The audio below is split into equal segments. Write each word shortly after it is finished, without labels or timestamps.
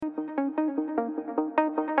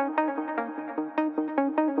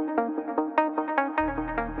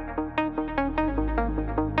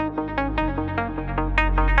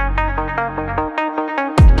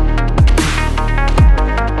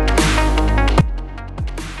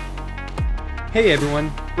Hey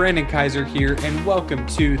everyone, Brandon Kaiser here, and welcome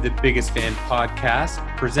to the Biggest Fan Podcast,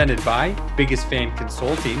 presented by Biggest Fan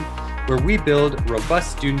Consulting, where we build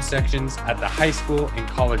robust student sections at the high school and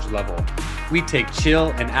college level. We take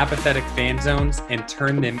chill and apathetic fan zones and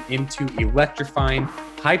turn them into electrifying,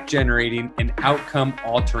 hype-generating, and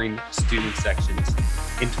outcome-altering student sections.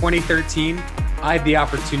 In 2013, I had the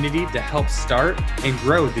opportunity to help start and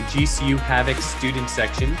grow the GCU Havoc student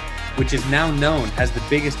section, which is now known as the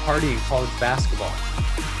biggest party in college basketball.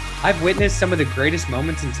 I've witnessed some of the greatest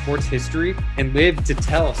moments in sports history and lived to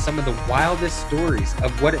tell some of the wildest stories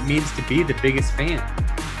of what it means to be the biggest fan.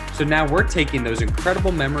 So now we're taking those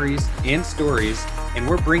incredible memories and stories and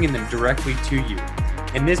we're bringing them directly to you.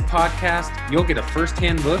 In this podcast, you'll get a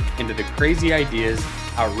firsthand look into the crazy ideas,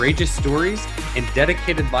 outrageous stories, and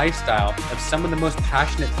dedicated lifestyle of some of the most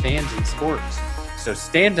passionate fans in sports. So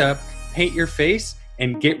stand up, paint your face,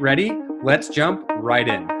 and get ready. Let's jump right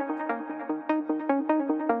in.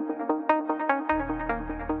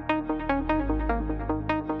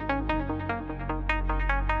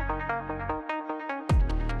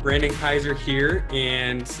 Brandon Kaiser here,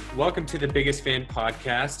 and welcome to the Biggest Fan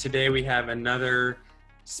Podcast. Today we have another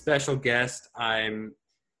special guest. I'm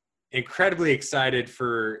incredibly excited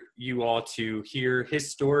for you all to hear his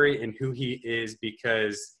story and who he is,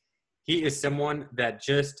 because he is someone that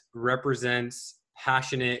just represents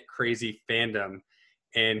passionate, crazy fandom.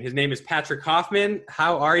 And his name is Patrick Hoffman.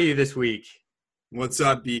 How are you this week? What's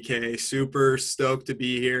up, BK? Super stoked to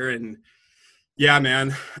be here. And yeah,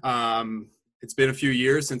 man, it's been a few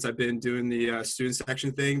years since I've been doing the student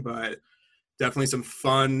section thing, but definitely some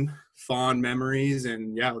fond memories.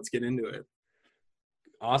 And yeah, let's get into it.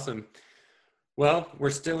 Awesome. Well,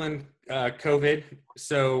 we're still in COVID.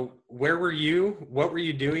 So where were you? What were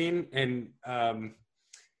you doing? And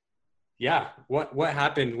what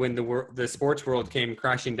happened when the sports world came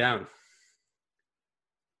crashing down?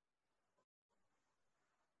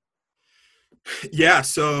 Yeah,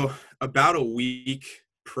 so about a week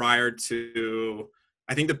prior to,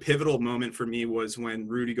 I think the pivotal moment for me was when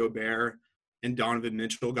Rudy Gobert and Donovan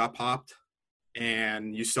Mitchell got popped,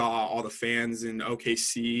 and you saw all the fans in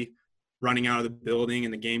OKC running out of the building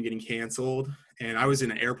and the game getting canceled. And I was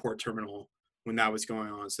in an airport terminal when that was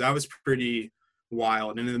going on. So that was pretty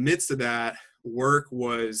wild. And in the midst of that, work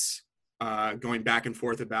was going back and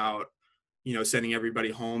forth about, sending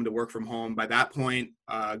everybody home to work from home. By that point,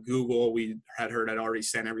 Google, we had heard, had already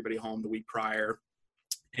sent everybody home the week prior.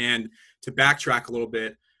 And to backtrack a little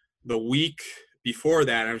bit, the week before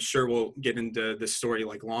that, I'm sure we'll get into the story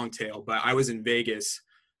like long tail, but I was in Vegas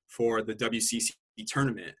for the WCC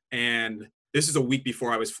tournament. And this is a week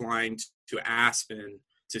before I was flying to Aspen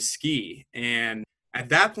to ski. And at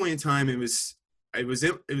that point in time, it was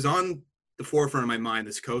on the forefront of my mind,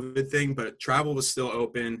 this COVID thing, but travel was still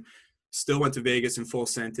open, still went to Vegas and full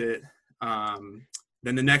sent it.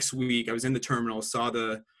 Then the next week I was in the terminal, saw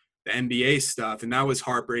the NBA stuff, and that was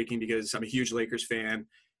heartbreaking because I'm a huge Lakers fan,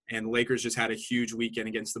 and the Lakers just had a huge weekend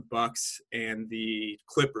against the Bucks and the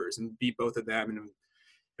Clippers and beat both of them. And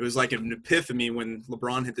it was like an epiphany when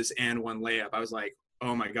LeBron hit this and one layup. I was like,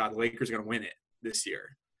 oh my God, the Lakers are going to win it this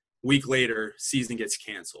year. Week later, season gets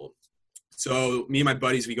canceled. So me and my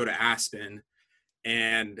buddies, we go to Aspen,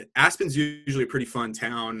 and Aspen's usually a pretty fun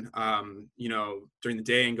town, during the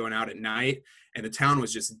day and going out at night. And the town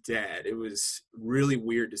was just dead. It was really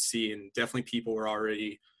weird to see. And definitely people were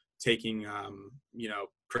already taking,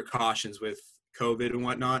 precautions with COVID and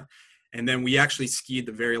whatnot. And then we actually skied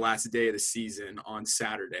the very last day of the season on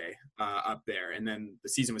Saturday up there. And then the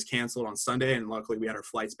season was canceled on Sunday. And luckily we had our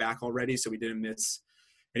flights back already, so we didn't miss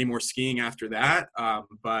any more skiing after that.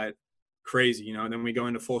 But crazy, and then we go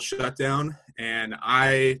into full shutdown. And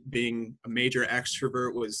I, being a major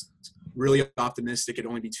extrovert, was really optimistic it'd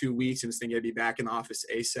only be 2 weeks and this thing would be back in the office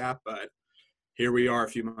ASAP. But here we are a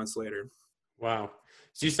few months later. Wow.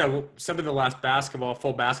 So you saw some of the last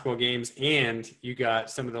full basketball games, and you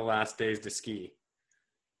got some of the last days to ski.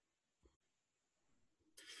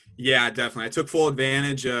 Yeah, definitely. I took full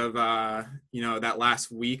advantage of, that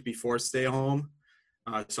last week before stay home.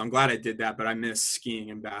 So I'm glad I did that, but I miss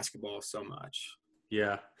skiing and basketball so much.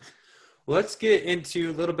 Yeah. Well, let's get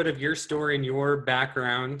into a little bit of your story and your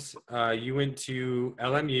background. You went to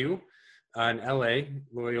LMU in LA,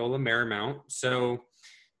 Loyola Marymount. So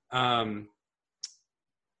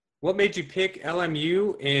what made you pick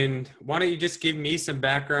LMU, and why don't you just give me some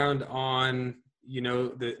background on,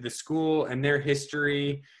 the school and their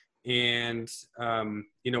history, and,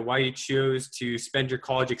 why you chose to spend your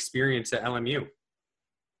college experience at LMU?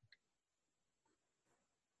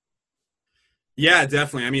 Yeah,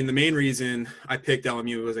 definitely. I mean, the main reason I picked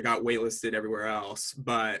LMU was I got waitlisted everywhere else,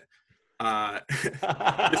 but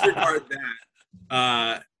Disregard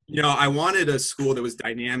that. I wanted a school that was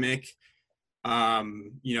dynamic,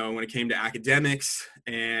 when it came to academics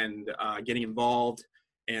and getting involved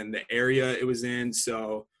and the area it was in.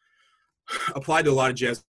 So applied to a lot of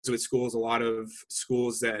Jesuit schools, a lot of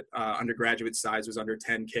schools that undergraduate size was under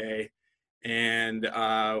 10K. And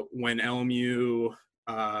when LMU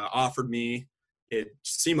offered me, it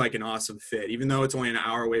seemed like an awesome fit. Even though it's only an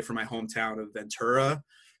hour away from my hometown of Ventura,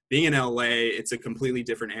 being in LA, it's a completely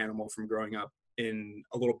different animal from growing up in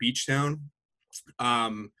a little beach town.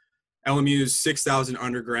 LMU's 6,000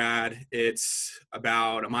 undergrad. It's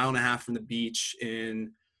about a mile and a half from the beach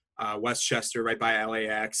in Westchester, right by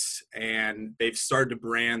LAX. And they've started to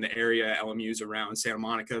brand the area LMU's around Santa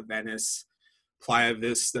Monica, Venice, Playa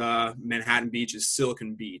Vista, Manhattan Beach is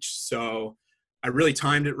Silicon Beach. So I really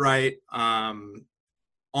timed it right,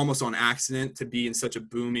 almost on accident, to be in such a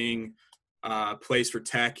booming place for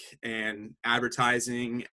tech and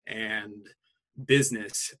advertising and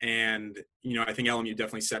business. And I think LMU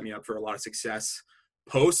definitely set me up for a lot of success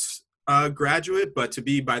post graduate. But to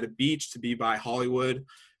be by the beach, to be by Hollywood,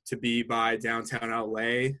 to be by downtown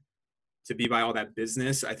LA, to be by all that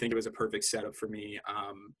business, I think it was a perfect setup for me.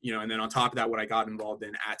 And then on top of that, what I got involved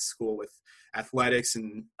in at school with athletics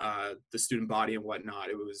and the student body and whatnot,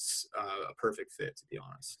 it was a perfect fit, to be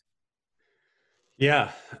honest.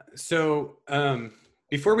 Yeah. So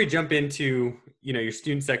before we jump into, your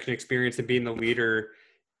student section experience and being the leader,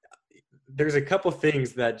 there's a couple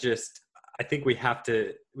things that just, I think we have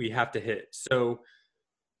to hit. So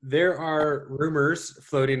there are rumors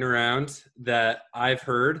floating around that I've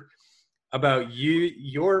heard about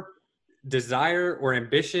your desire or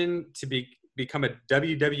ambition to become a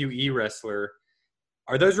WWE wrestler.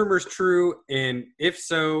 Are those rumors true? And if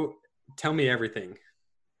so, tell me everything.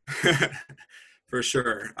 For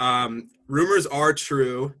sure. Rumors are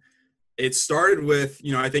true. It started with,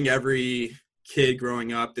 I think every kid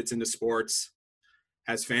growing up that's into sports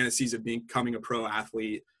has fantasies of becoming a pro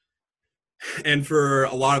athlete. And for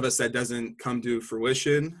a lot of us, that doesn't come to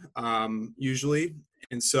fruition usually.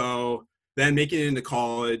 And so then making it into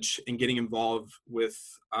college and getting involved with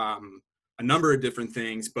a number of different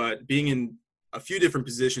things, but being in a few different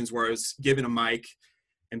positions where I was given a mic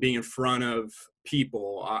and being in front of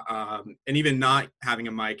people, and even not having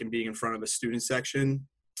a mic and being in front of a student section,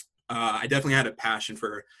 I definitely had a passion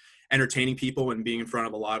for entertaining people and being in front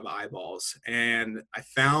of a lot of eyeballs. And I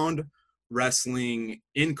found wrestling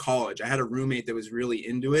in college. I had a roommate that was really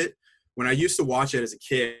into it. When I used to watch it as a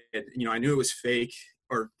kid, I knew it was fake.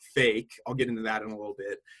 I'll get into that in a little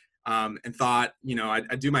bit. And thought,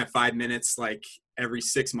 I'd do my 5 minutes like every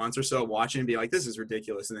 6 months or so watching and be like, this is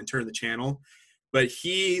ridiculous, and then turn the channel. But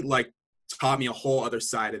he taught me a whole other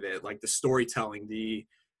side of it, like the storytelling, the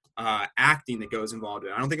acting that goes involved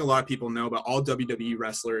in it. I don't think a lot of people know, but all WWE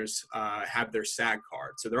wrestlers have their SAG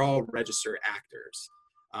card. So they're all registered actors.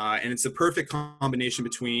 And it's the perfect combination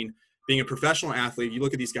between being a professional athlete. You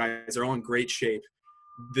look at these guys, they're all in great shape.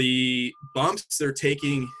 The bumps they're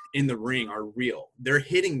taking in the ring are real. They're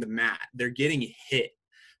hitting the mat. They're getting hit.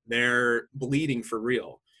 They're bleeding for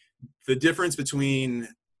real. The difference between,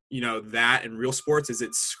 that and real sports is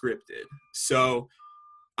it's scripted. So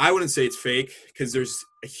I wouldn't say it's fake because there's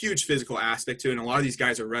a huge physical aspect to it. And a lot of these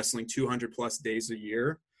guys are wrestling 200 plus days a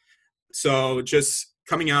year. So just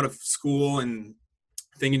coming out of school and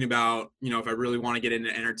thinking about, if I really want to get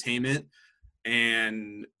into entertainment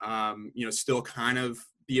and, still kind of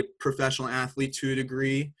be a professional athlete to a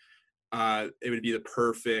degree, it would be the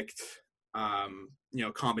perfect,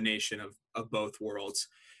 combination of both worlds.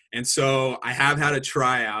 And so I have had a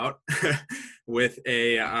tryout with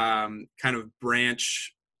a kind of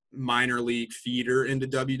branch minor league feeder into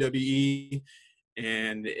WWE,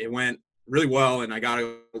 and it went really well, and I got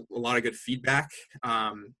a lot of good feedback.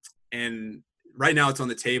 And right now it's on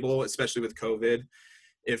the table, especially with COVID.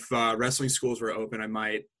 If wrestling schools were open, I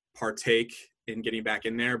might partake in getting back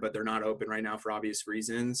in there, but they're not open right now for obvious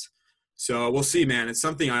reasons. So we'll see, man. It's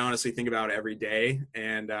something I honestly think about every day,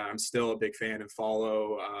 and I'm still a big fan and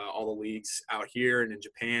follow all the leagues out here and in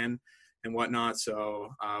Japan and whatnot. So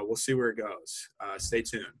we'll see where it goes. Stay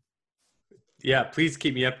tuned. Yeah, please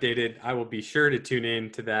keep me updated. I will be sure to tune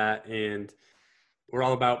in to that. And we're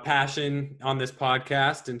all about passion on this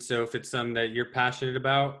podcast. And so if it's something that you're passionate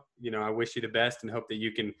about, I wish you the best and hope that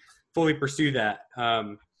you can fully pursue that.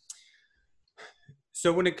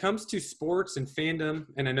 So when it comes to sports and fandom,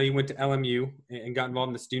 and I know you went to LMU and got involved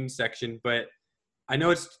in the student section, but I know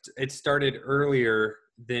it started earlier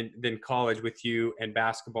than college with you and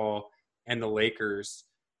basketball and the Lakers.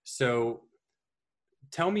 So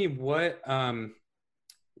tell me what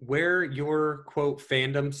where your quote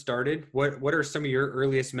fandom started. What are some of your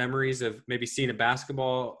earliest memories of maybe seeing a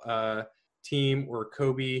basketball team or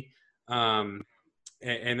Kobe? And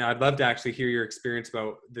I'd love to actually hear your experience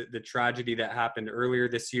about the tragedy that happened earlier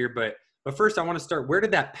this year. But first, I want to start. Where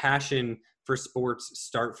did that passion for sports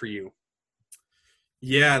start for you?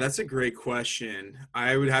 Yeah, that's a great question.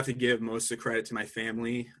 I would have to give most of the credit to my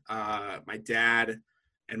family. My dad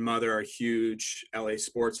and mother are huge LA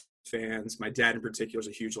sports fans. My dad in particular is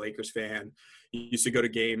a huge Lakers fan. He used to go to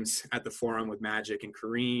games at the Forum with Magic and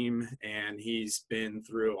Kareem, and he's been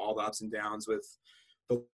through all the ups and downs with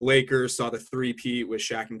the Lakers, saw the three-peat with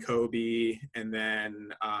Shaq and Kobe. And then,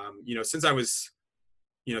 since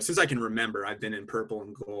I can remember, I've been in purple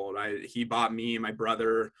and gold. He bought me and my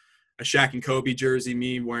brother a Shaq and Kobe jersey,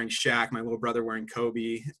 me wearing Shaq, my little brother wearing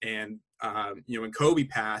Kobe. And, when Kobe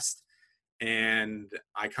passed and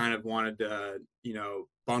I kind of wanted to,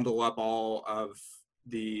 bundle up all of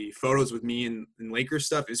the photos with me and Lakers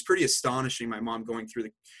stuff, it's pretty astonishing. My mom going through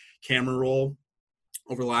the camera roll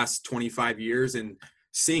over the last 25 years and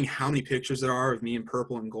seeing how many pictures there are of me in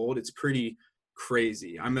purple and gold. It's pretty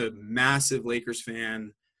crazy. I'm a massive Lakers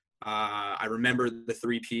fan. I remember the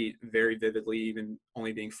three-peat very vividly, even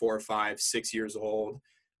only being 4 or 5, 6 years old.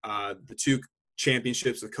 The two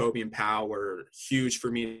championships with Kobe and Pau were huge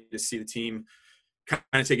for me to see the team kind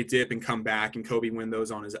of take a dip and come back and Kobe win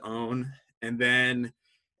those on his own. And then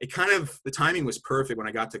the timing was perfect when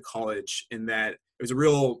I got to college in that it was a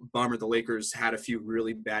real bummer. The Lakers had a few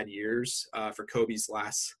really bad years for Kobe's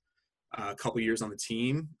last couple years on the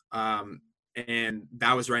team. And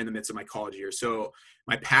that was right in the midst of my college year. So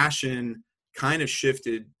my passion kind of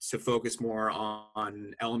shifted to focus more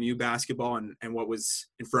on LMU basketball and what was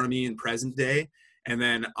in front of me in present day. And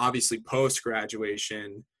then obviously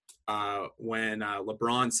post-graduation, when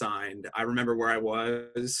LeBron signed, I remember where I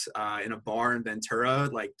was in a bar in Ventura,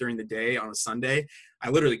 like during the day on a Sunday. I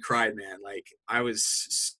literally cried, man. Like I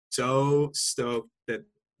was so stoked that,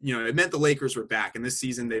 it meant the Lakers were back. And this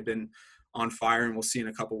season they've been on fire, and we'll see in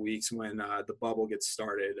a couple weeks when the bubble gets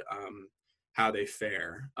started how they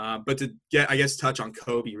fare. But to touch on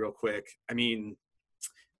Kobe real quick. I mean,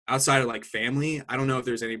 outside of like family, I don't know if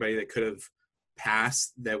there's anybody that could have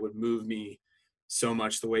passed that would move me so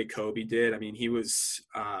much the way Kobe did. I mean, he was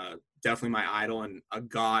definitely my idol and a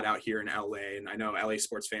god out here in LA. And I know LA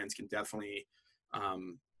sports fans can definitely,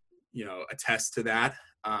 attest to that.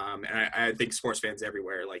 And I think sports fans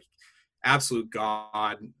everywhere, like absolute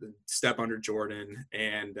god, step under Jordan.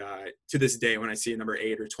 And to this day, when I see a number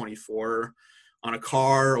 8 or 24 on a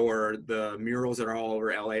car or the murals that are all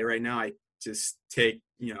over LA right now, I just take,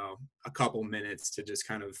 a couple minutes to just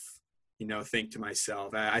kind of, think to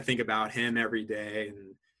myself. I think about him every day,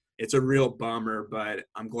 and it's a real bummer, but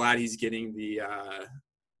I'm glad he's getting the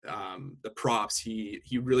props he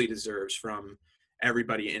really deserves from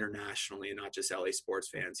everybody internationally and not just LA sports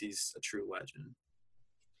fans. He's a true legend.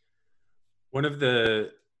 One of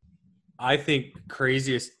the, I think,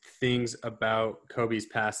 craziest things about Kobe's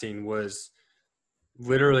passing was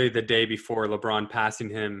literally the day before LeBron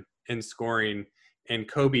passing him and scoring, and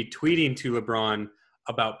Kobe tweeting to LeBron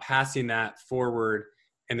about passing that forward,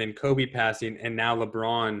 and then Kobe passing, and now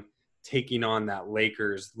LeBron taking on that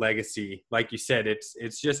Lakers legacy. Like you said,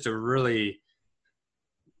 it's just a really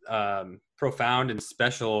profound and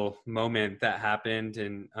special moment that happened.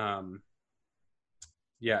 And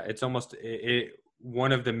it's almost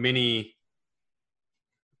one of the many,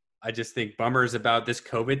 I just think, bummers about this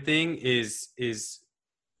COVID thing is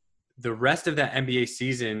the rest of that NBA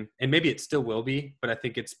season, and maybe it still will be, but I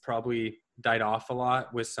think it's probably died off a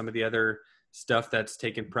lot with some of the other stuff that's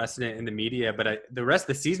taken precedent in the media. But the rest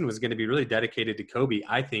of the season was going to be really dedicated to Kobe,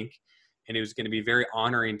 I think, and it was going to be very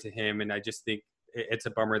honoring to him. And I just think it's a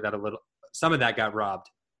bummer that some of that got robbed.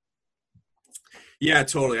 Yeah,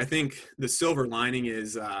 totally. I think the silver lining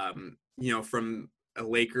is, from a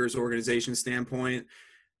Lakers organization standpoint,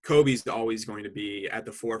 Kobe's always going to be at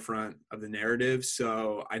the forefront of the narrative.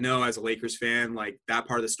 So I know as a Lakers fan, like that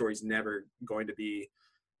part of the story is never going to be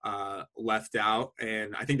left out.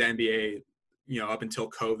 And I think the NBA, up until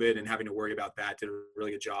COVID and having to worry about that, did a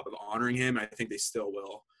really good job of honoring him. I think they still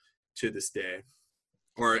will to this day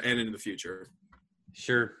and in the future.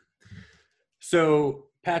 Sure. So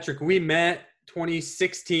Patrick, we met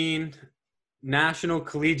 2016 National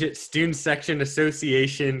Collegiate Student Section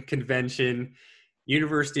Association Convention,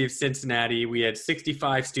 University of Cincinnati. We had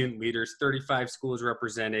 65 student leaders, 35 schools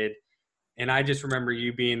represented. And I just remember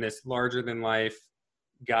you being this larger than life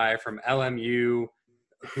guy from LMU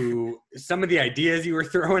who some of the ideas you were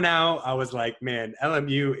throwing out, I was like, man,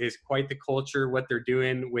 LMU is quite the culture, what they're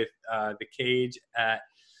doing with the cage at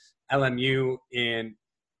LMU. And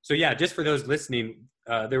So yeah, just for those listening,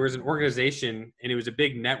 there was an organization, and it was a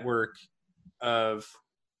big network of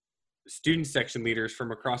student section leaders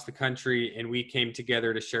from across the country, and we came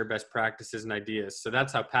together to share best practices and ideas. So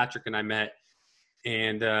that's how Patrick and I met.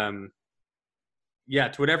 And yeah,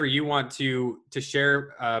 to whatever you want to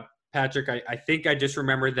share, Patrick, I think I just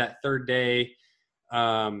remembered that third day.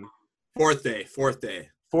 Fourth day. Fourth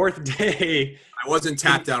day. I wasn't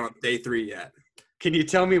tapped out on day 3 yet. Can you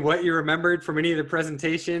tell me what you remembered from any of the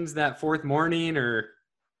presentations that fourth morning, or?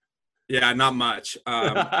 Yeah, not much.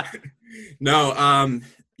 No.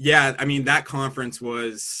 Yeah, I mean, that conference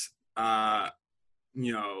was, so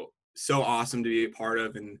awesome to be a part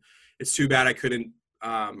of. And it's too bad I couldn't,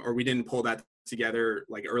 or we didn't pull that together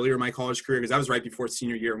like earlier in my college career, because that was right before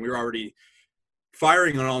senior year and we were already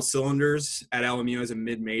firing on all cylinders at LMU as a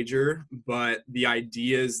mid-major. But the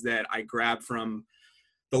ideas that I grabbed from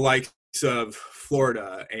the likes of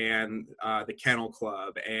Florida and the Kennel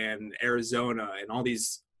Club and Arizona and all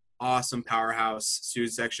these awesome powerhouse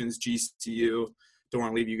student sections, GCU, don't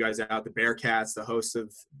want to leave you guys out, the Bearcats, the host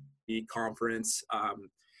of the conference,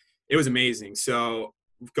 it was amazing. So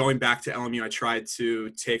going back to LMU, I tried to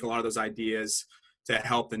take a lot of those ideas to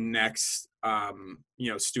help the next,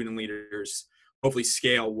 student leaders hopefully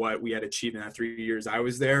scale what we had achieved in that 3 years I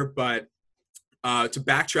was there. But to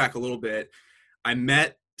backtrack a little bit, I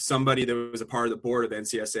met somebody that was a part of the board of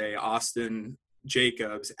NCSA, Austin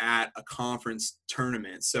Jacobs, at a conference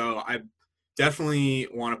tournament. So I definitely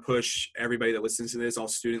want to push everybody that listens to this, all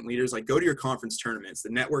student leaders, like, go to your conference tournaments. The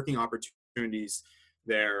networking opportunities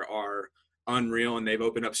there are unreal, and they've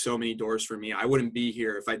opened up so many doors for me. I wouldn't be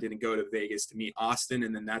here if I didn't go to Vegas to meet Austin,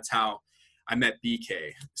 and then that's how I met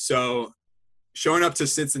BK. So showing up to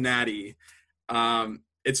Cincinnati,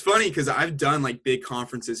 it's funny because I've done like big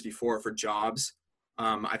conferences before for jobs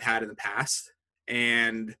I've had in the past.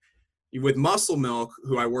 And with Muscle Milk,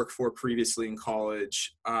 who I worked for previously in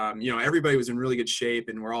college, everybody was in really good shape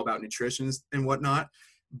and we're all about nutrition and whatnot.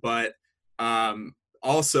 But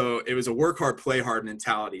also it was a work hard, play hard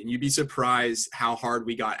mentality. And you'd be surprised how hard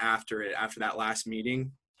we got after that last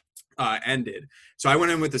meeting ended. So I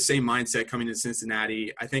went in with the same mindset coming to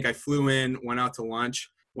Cincinnati. I think I flew in, went out to lunch,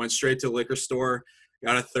 went straight to the liquor store,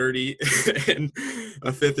 got a 30 and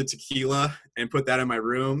a fifth of tequila and put that in my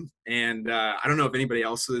room. And I don't know if anybody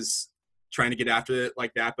else was trying to get after it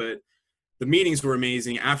like that, but the meetings were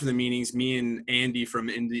amazing. After the meetings, me and Andy from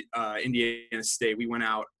Indiana State, we went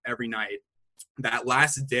out every night. That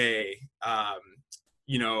last day, I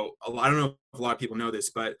don't know if a lot of people know this,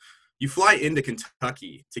 but you fly into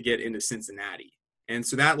Kentucky to get into Cincinnati. And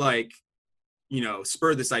so that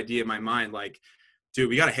spurred this idea in my mind, like, dude,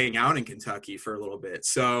 we got to hang out in Kentucky for a little bit.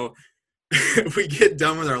 So we get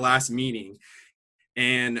done with our last meeting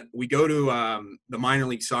and we go to the minor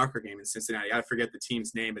league soccer game in Cincinnati. I forget the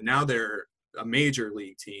team's name, but now they're a major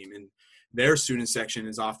league team and their student section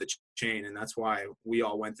is off the chain. And that's why we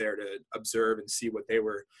all went there to observe and see what they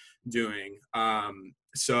were doing.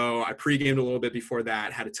 So I pre-gamed a little bit before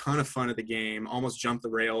that, had a ton of fun at the game, almost jumped the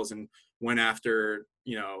rails and went after,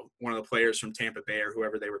 one of the players from Tampa Bay or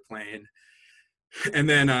whoever they were playing. And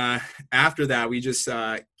then after that, we just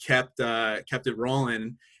kept it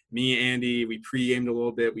rolling. Me, Andy, we pre-gamed a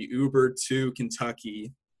little bit. We Ubered to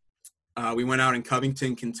Kentucky. We went out in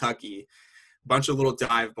Covington, Kentucky, a bunch of little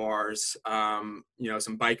dive bars. Some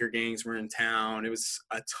biker gangs were in town. It was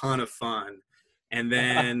a ton of fun. And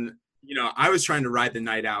then, I was trying to ride the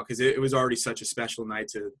night out because it was already such a special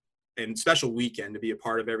night and special weekend to be a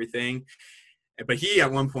part of everything. But he,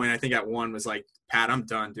 at one point, I think at one, was like, Pat, I'm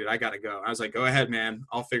done, dude. I got to go. I was like, go ahead, man.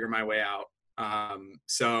 I'll figure my way out.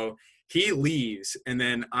 So he leaves, and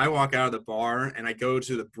then I walk out of the bar, and I go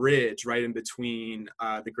to the bridge right in between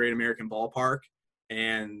the Great American Ballpark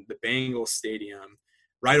and the Bengals Stadium,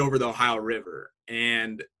 right over the Ohio River.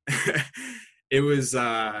 And it was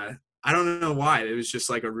I don't know why. It was just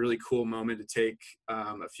like a really cool moment to take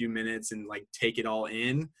a few minutes and like take it all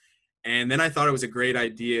in. And then I thought it was a great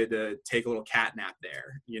idea to take a little cat nap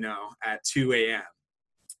there, at 2 a.m.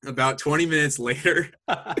 About 20 minutes later,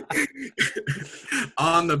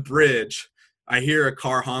 on the bridge, I hear a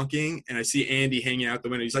car honking and I see Andy hanging out the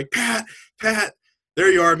window. He's like, Pat,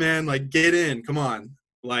 there you are, man. Like, get in. Come on.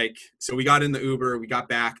 Like, so we got in the Uber. We got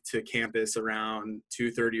back to campus around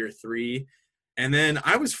 2:30 or 3. And then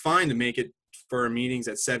I was fine to make it for our meetings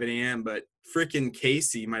at 7 a.m. But freaking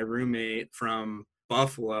Casey, my roommate from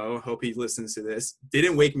Buffalo, hope he listens to this,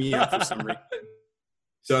 didn't wake me up for some reason.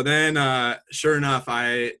 So then sure enough,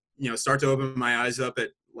 I start to open my eyes up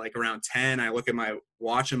at like around 10. I look at my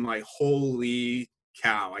watch and I'm like, holy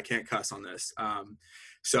cow, I can't cuss on this.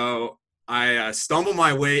 So I stumble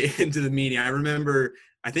my way into the meeting. I remember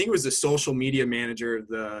I think it was the social media manager of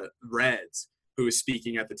the Reds who was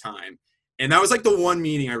speaking at the time. And that was like the one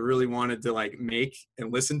meeting I really wanted to like make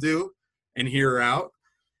and listen to and hear her out.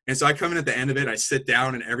 And so I come in at the end of it, I sit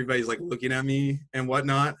down and everybody's like looking at me and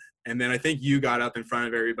whatnot. And then I think you got up in front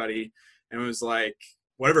of everybody and was like,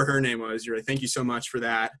 whatever her name was, you're like, thank you so much for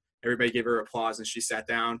that. Everybody gave her applause and she sat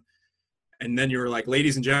down. And then you were like,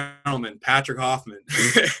 ladies and gentlemen, Patrick Hoffman.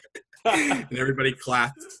 And everybody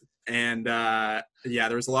clapped. And yeah,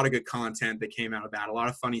 there was a lot of good content that came out of that. A lot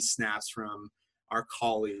of funny snaps from our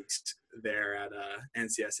colleagues there at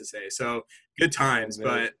NCSSA. So good times.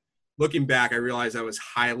 But looking back, I realized I was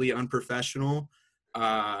highly unprofessional.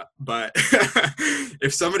 But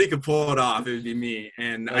if somebody could pull it off, it would be me.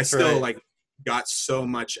 And I still like got so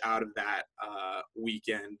much out of that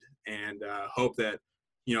weekend, and hope that,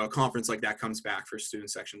 you know, a conference like that comes back for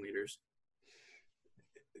student section leaders.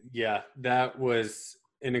 Yeah, that was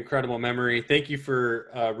an incredible memory. Thank you for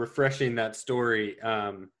refreshing that story.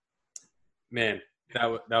 Man,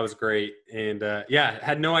 that was great. And yeah,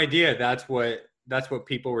 had no idea that's what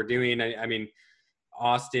people were doing. I mean,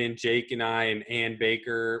 Austin, Jake and I, and Ann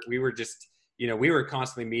Baker, we were just, you know, we were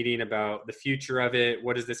constantly meeting about the future of it.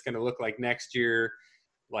 What is this going to look like next year?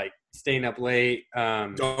 Like staying up late.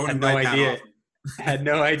 Had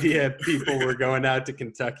no idea people were going out to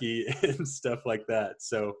Kentucky and stuff like that.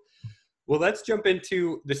 So, well, let's jump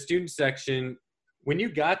into the student section. When you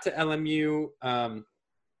got to LMU,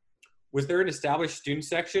 was there an established student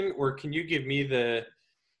section, or can you give me the,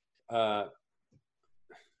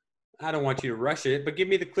 I don't want you to rush it, but give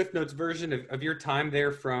me the Cliff Notes version of your time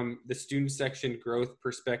there from the student section growth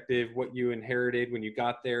perspective, what you inherited when you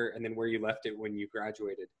got there, and then where you left it when you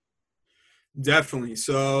graduated. Definitely.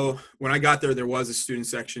 So when I got there, there was a student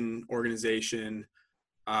section organization.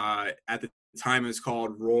 At the time, it was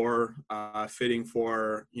called Roar, fitting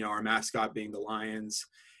for, you know, our mascot being the Lions.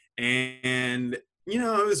 And, you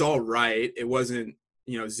know, it was all right. It wasn't,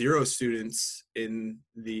 you know, 0 students in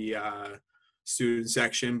the student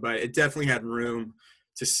section, but it definitely had room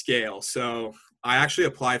to scale. So I actually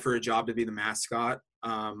applied for a job to be the mascot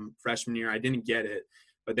freshman year. I didn't get it,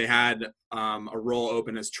 but they had a role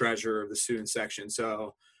open as treasurer of the student section.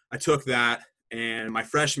 So I took that, and my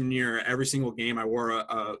freshman year, every single game, I wore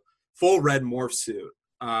a full red morph suit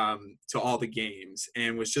to all the games,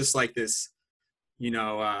 and was just like this, you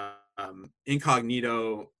know,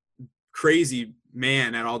 incognito crazy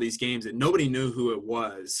man at all these games that nobody knew who it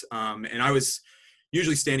was. And I was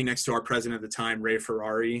usually standing next to our president at the time, Ray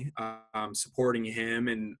Ferrari, supporting him.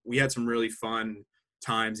 And we had some really fun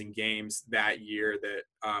times and games that year that,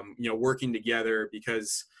 you know, working together,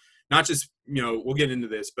 because not just, you know, we'll get into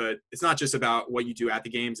this, but it's not just about what you do at the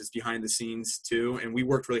games, it's behind the scenes too. And we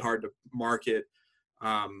worked really hard to market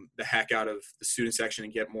the heck out of the student section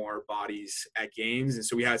and get more bodies at games. And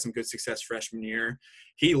so we had some good success freshman year.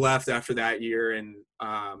 He left after that year, and,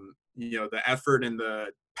 you know, the effort and the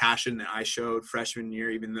passion that I showed freshman year,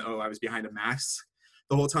 even though I was behind a mask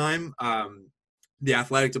the whole time, the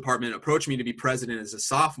athletic department approached me to be president as a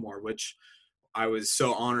sophomore, which I was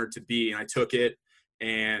so honored to be. And I took it.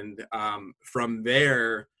 And from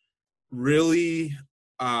there, really,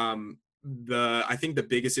 I think the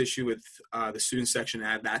biggest issue with the student section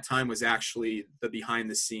at that time was actually the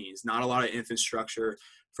behind the scenes. Not a lot of infrastructure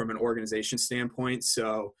from an organization standpoint.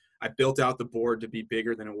 So I built out the board to be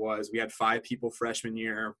bigger than it was. We had 5 people freshman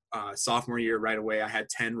year. Sophomore year, right away, I had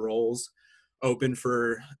 10 roles open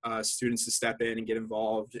for students to step in and get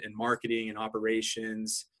involved in marketing and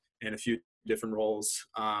operations and a few different roles.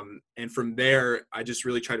 And from there, I just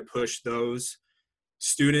really try to push those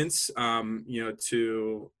students, you know,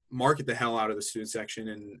 to market the hell out of the student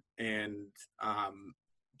section, and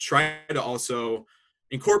try to also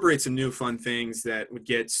incorporate some new fun things that would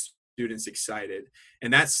get students excited.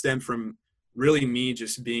 And that stemmed from really me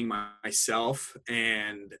just being myself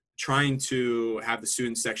and trying to have the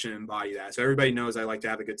student section embody that. So everybody knows I like to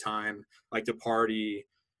have a good time, like to party,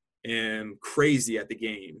 and crazy at the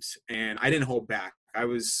games. And I didn't hold back. I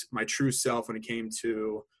was my true self when it came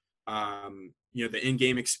to, you know, the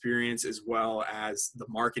in-game experience as well as the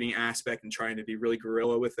marketing aspect, and trying to be really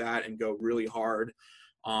guerrilla with that and go really hard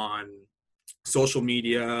on social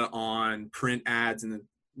media, on print ads in the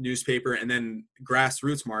newspaper, and then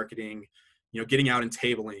grassroots marketing, you know, getting out and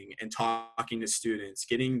tabling and talking to students,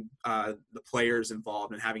 getting the players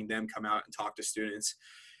involved and having them come out and talk to students,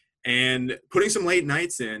 and putting some late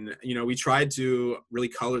nights in. You know, we tried to really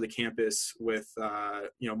color the campus with,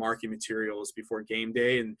 you know, marketing materials before game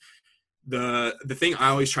day. And the thing I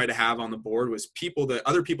always tried to have on the board was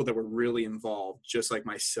other people that were really involved, just like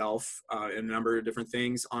myself, in a number of different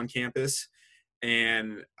things on campus.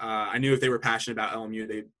 And I knew if they were passionate about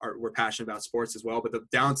LMU, were passionate about sports as well. But the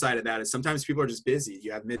downside of that is sometimes people are just busy.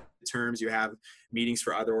 You have midterms, you have meetings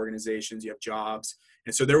for other organizations, you have jobs.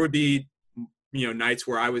 And so there would be, nights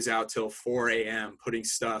where I was out till 4 a.m. putting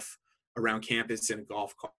stuff around campus in a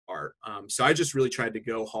golf cart. So I just really tried to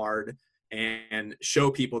go hard and show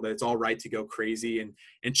people that it's all right to go crazy and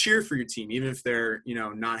cheer for your team, even if they're,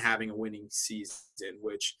 not having a winning season,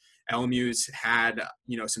 which LMU's had,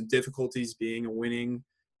 some difficulties being a winning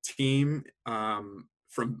team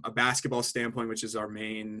from a basketball standpoint, which is our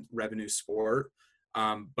main revenue sport.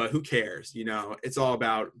 But who cares? It's all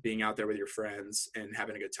about being out there with your friends and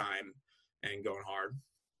having a good time and going hard.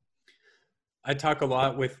 I talk a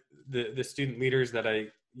lot with the student leaders that I,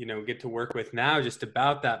 get to work with now just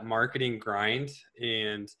about that marketing grind.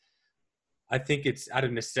 And I think it's out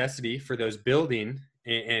of necessity for those building.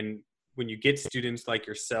 And when you get students like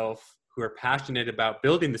yourself who are passionate about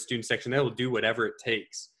building the student section, they will do whatever it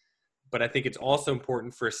takes. But I think it's also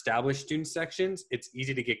important for established student sections. It's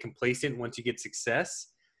easy to get complacent once you get success.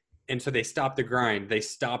 And so they stop the grind. They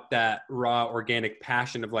stop that raw organic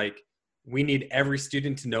passion of like, we need every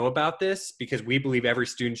student to know about this because we believe every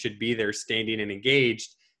student should be there standing and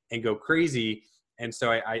engaged and go crazy. And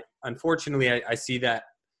so I unfortunately, I see that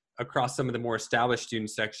across some of the more established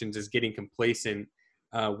student sections is getting complacent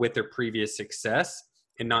with their previous success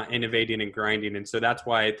and not innovating and grinding. And so that's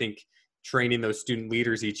why I think training those student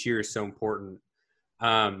leaders each year is so important.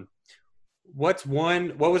 What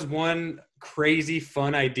was one crazy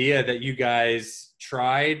fun idea that you guys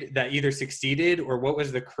tried that either succeeded, or what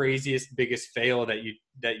was the craziest, biggest fail that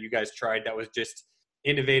you guys tried that was just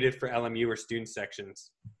innovative for LMU or student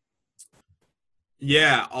sections?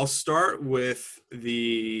 Yeah, I'll start with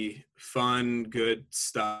the fun, good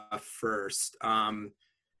stuff first.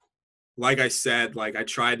 Like I said, I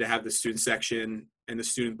tried to have the student section and the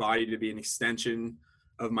student body to be an extension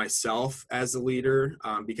of myself as a leader,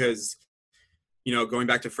 because, going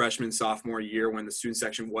back to freshman, sophomore year when the student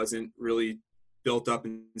section wasn't really built up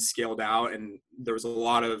and scaled out, and there was a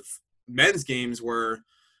lot of men's games where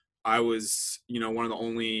I was, one of the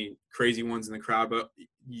only crazy ones in the crowd, but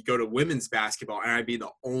you go to women's basketball and I'd be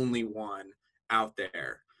the only one out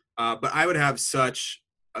there. But I would have such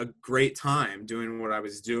a great time doing what I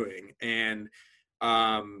was doing. And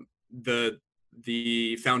the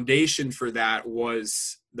foundation for that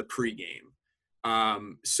was the pregame.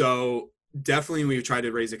 So definitely we tried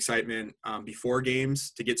to raise excitement before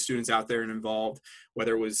games to get students out there and involved,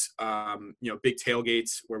 whether it was, big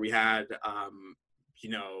tailgates where we had,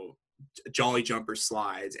 jolly jumper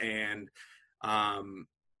slides and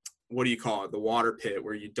what do you call it? The water pit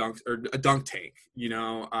where you dunk, or a dunk tank,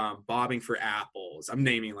 bobbing for apples. I'm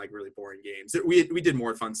naming really boring games. We did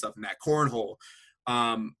more fun stuff than that. Cornhole,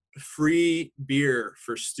 free beer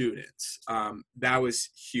for students. That was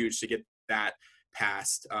huge to get that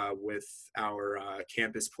passed with our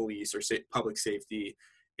campus police or public safety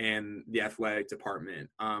and the athletic department.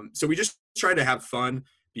 So we just tried to have fun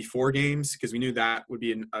before games because we knew that would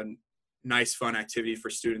be a nice, fun activity for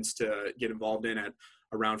students to get involved in at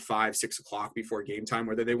around 5-6 o'clock before game time,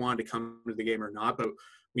 whether they wanted to come to the game or not. But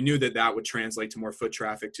we knew that would translate to more foot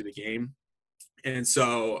traffic to the game. And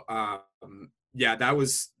so, that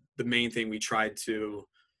was the main thing we tried to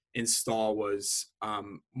install was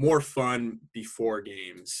more fun before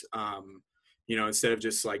games, instead of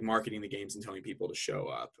just marketing the games and telling people to show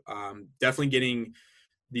up. Definitely getting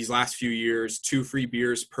these last few years 2 free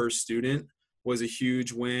beers per student was a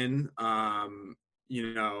huge win.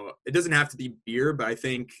 It doesn't have to be beer, but I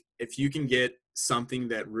think if you can get something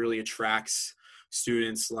that really attracts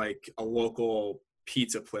students, like a local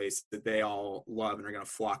pizza place that they all love and are going to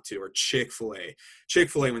flock to, or Chick-fil-A.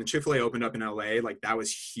 When Chick-fil-A opened up in LA, that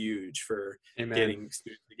was huge for Amen. Getting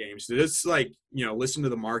students to games. So just listen to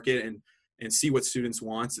the market and see what students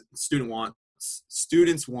want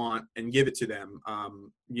and give it to them,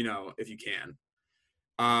 if you can.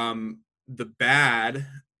 The bad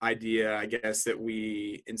idea, I guess, that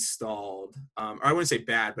we installed, or I wouldn't say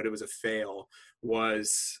bad, but it was a fail,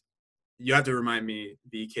 was, you have to remind me,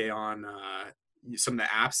 BK, on some of the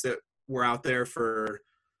apps that were out there for,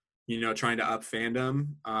 trying to up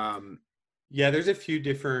fandom. Yeah, there's a few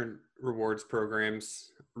different rewards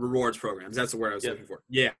programs. That's the word I was looking for.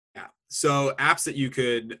 Yeah. So apps that you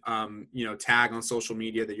could, tag on social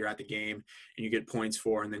media that you're at the game and you get points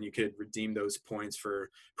for, and then you could redeem those points for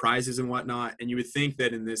prizes and whatnot. And you would think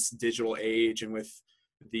that in this digital age and with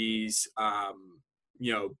these,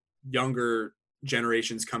 younger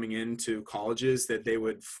generations coming into colleges, that they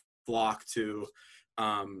would flock to,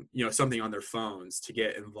 something on their phones to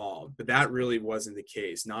get involved. But that really wasn't the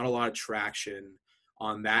case. Not a lot of traction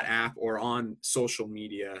on that app or on social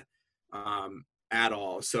media at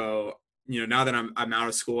all. So, now that I'm out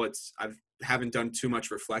of school, I haven't done too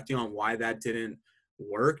much reflecting on why that didn't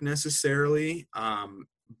work necessarily.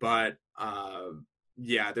 But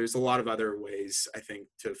yeah, there's a lot of other ways, I think,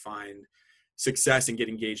 to find success and get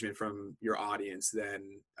engagement from your audience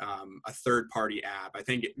than a third-party app. I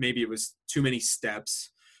think maybe it was too many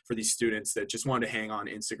steps for these students that just wanted to hang on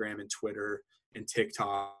Instagram and Twitter and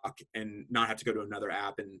TikTok and not have to go to another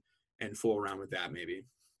app and fool around with that maybe.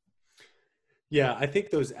 Yeah, I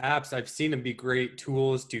think those apps, I've seen them be great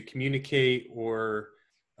tools to communicate, or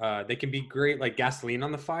they can be great like gasoline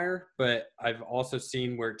on the fire, but I've also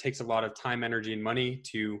seen where it takes a lot of time, energy, and money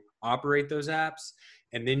to operate those apps.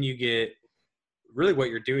 And then you get, really what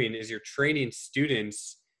you're doing is you're training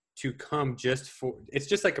students to come just for, it's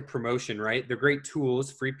just like a promotion, right? They're great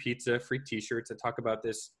tools, free pizza, free t-shirts. I talk about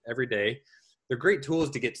this every day. They're great tools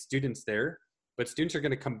to get students there, but students are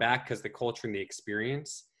going to come back because the culture and the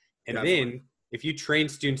experience. And Definitely. then if you train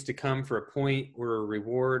students to come for a point or a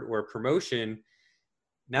reward or a promotion,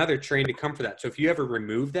 now they're trained to come for that. So if you ever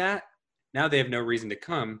remove that, now they have no reason to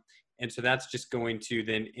come. And so that's just going to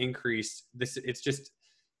then increase this.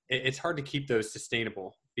 It's hard to keep those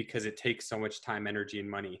sustainable because it takes so much time, energy, and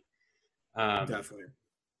money. Definitely.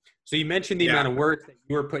 So you mentioned the amount of work that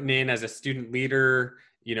you were putting in as a student leader,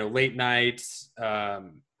 late nights,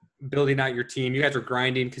 building out your team. You guys were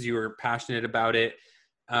grinding because you were passionate about it.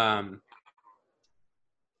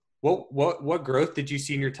 What growth did you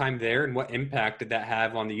see in your time there, and what impact did that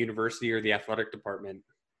have on the university or the athletic department?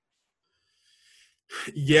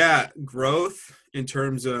 Yeah, growth in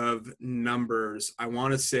terms of numbers. I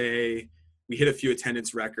want to say we hit a few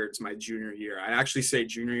attendance records my junior year. I actually say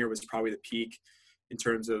junior year was probably the peak in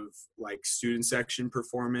terms of like student section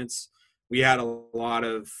performance. We had a lot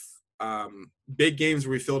of big games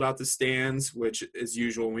where we filled out the stands, which is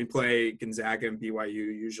usual. When we play Gonzaga and BYU,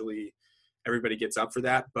 usually everybody gets up for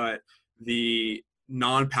that. But the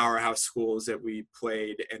non-powerhouse schools that we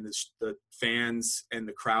played and the fans and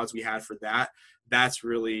the crowds we had for that's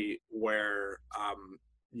really where,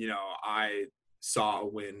 I saw a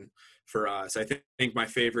win for us. I think my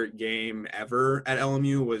favorite game ever at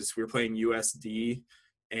LMU was we were playing USD,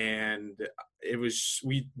 and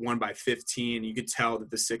we won by 15. You could tell that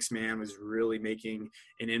the sixth man was really making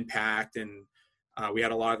an impact, and we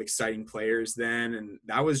had a lot of exciting players then. And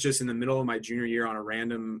that was just in the middle of my junior year on a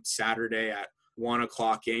random Saturday at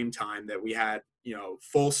 1:00 game time that we had,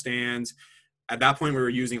 full stands. At that point, we were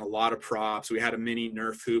using a lot of props. We had a mini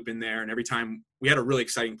Nerf hoop in there. And every time we had a really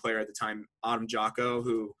exciting player at the time, Autumn Jocko,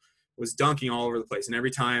 who was dunking all over the place. And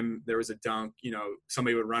every time there was a dunk,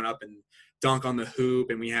 somebody would run up and dunk on the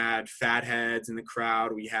hoop. And we had fat heads in the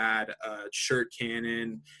crowd. We had a shirt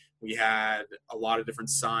cannon. We had a lot of different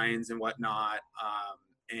signs and whatnot.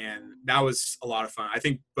 And that was a lot of fun, I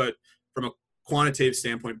think. But from a quantitative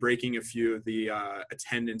standpoint, breaking a few of the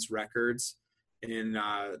attendance records in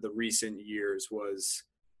the recent years was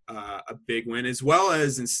a big win, as well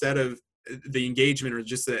as instead of the engagement or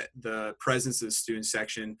just the presence of the student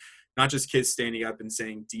section, not just kids standing up and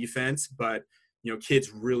saying defense, but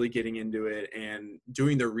kids really getting into it and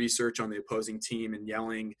doing their research on the opposing team and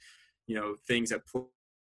yelling things at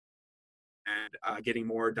and getting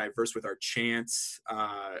more diverse with our chants.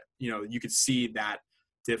 You could see that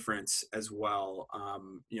difference as well,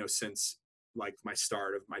 since like my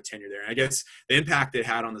start of my tenure there. And I guess the impact it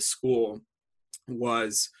had on the school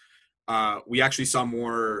was we actually saw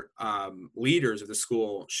more leaders of the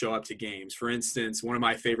school show up to games. For instance, one of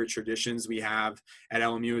my favorite traditions we have at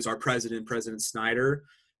LMU is our president, President Snyder,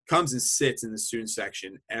 comes and sits in the student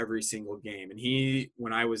section every single game. And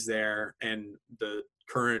when I was there, and the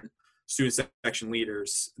current student section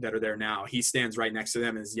leaders that are there now, he stands right next to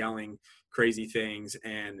them and is yelling crazy things,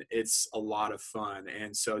 and it's a lot of fun.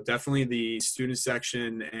 And so definitely the student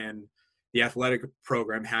section and the athletic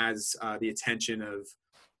program has the attention of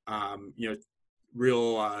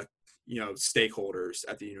real stakeholders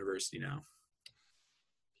at the university now.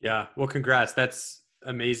 Yeah, well, congrats. That's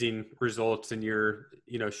amazing results in your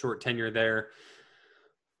short tenure there.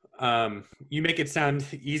 You make it sound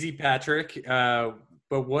easy, Patrick,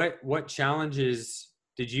 but what challenges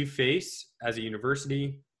did you face as a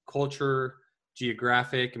university? Culture,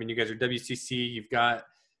 geographic. I mean, you guys are WCC. You've got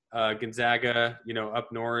Gonzaga,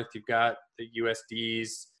 up north. You've got the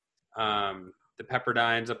USDs, the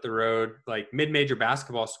Pepperdines up the road, like mid-major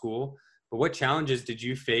basketball school. But what challenges did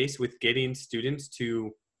you face with getting students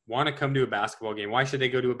to want to come to a basketball game? Why should they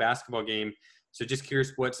go to a basketball game? So just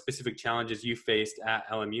curious what specific challenges you faced at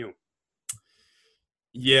LMU.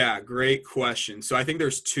 Yeah, great question. So I think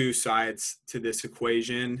there's two sides to this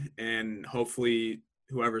equation, and hopefully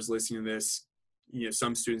whoever's listening to this,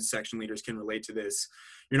 some student section leaders can relate to this.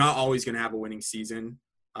 You're not always going to have a winning season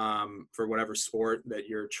for whatever sport that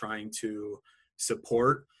you're trying to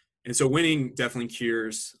support. And so winning definitely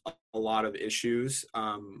cures a lot of issues,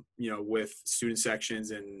 with student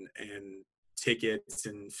sections and tickets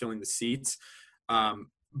and filling the seats.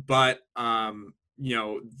 But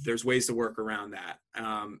there's ways to work around that.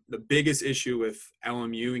 The biggest issue with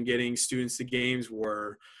LMU and getting students to games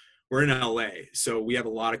we're in LA, so we have a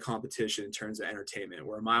lot of competition in terms of entertainment.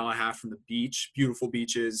 We're a mile and a half from the beach, beautiful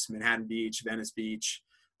beaches, Manhattan Beach, Venice Beach,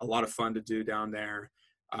 a lot of fun to do down there.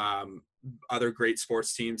 Other great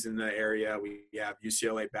sports teams in the area. We have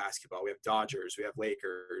UCLA basketball, we have Dodgers, we have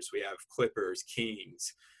Lakers, we have Clippers,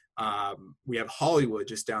 Kings. We have Hollywood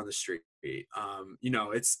just down the street.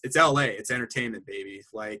 It's LA, it's entertainment, baby.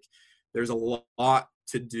 Like, there's a lot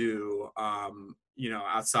to do,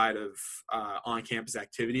 outside of on-campus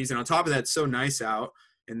activities. And on top of that, it's so nice out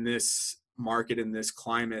in this market, in this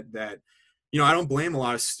climate, that, I don't blame a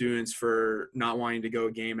lot of students for not wanting to go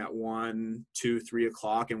a game at 1, 2, 3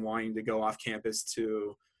 o'clock and wanting to go off campus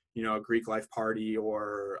to, a Greek life party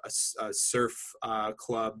or a surf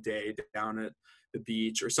club day down at the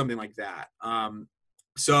beach or something like that.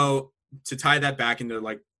 So to tie that back into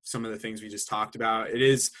like some of the things we just talked about, it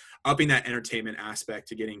is upping that entertainment aspect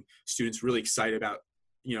to getting students really excited about,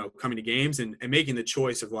 coming to games and making the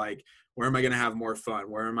choice of like, where am I going to have more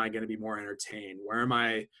fun? Where am I going to be more entertained? Where am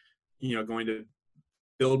I, going to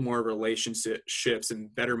build more relationships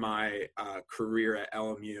and better my career at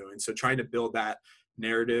LMU? And so trying to build that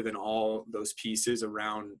narrative and all those pieces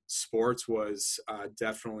around sports was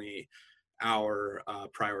definitely our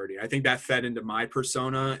priority. I think that fed into my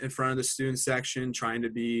persona in front of the student section, trying to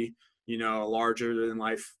be, a larger than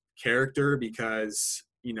life character, because,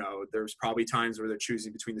 there's probably times where they're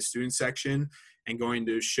choosing between the student section and going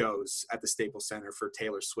to shows at the Staples Center for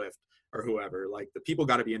Taylor Swift or whoever. Like, the people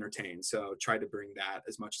got to be entertained. So try to bring that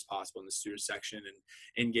as much as possible in the student section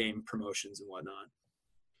and in-game promotions and whatnot.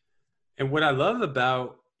 And what I love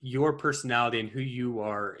about your personality and who you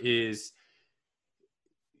are is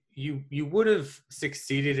you would have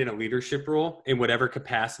succeeded in a leadership role in whatever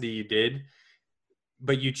capacity you did,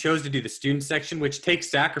 but you chose to do the student section, which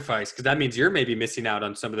takes sacrifice, because that means you're maybe missing out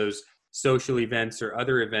on some of those social events or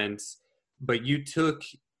other events. But you took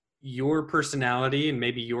your personality and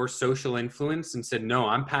maybe your social influence and said, no,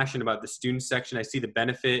 I'm passionate about the student section. I see the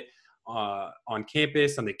benefit on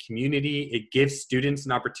campus, on the community. It gives students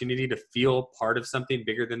an opportunity to feel part of something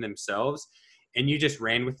bigger than themselves. And you just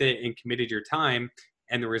ran with it and committed your time,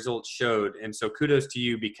 and the results showed. And so kudos to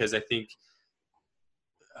you, because I think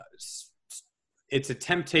it's a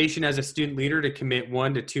temptation as a student leader to commit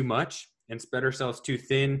one to too much and spread ourselves too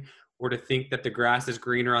thin, or to think that the grass is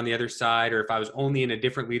greener on the other side, or if I was only in a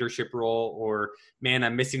different leadership role, or man,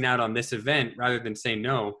 I'm missing out on this event, rather than saying,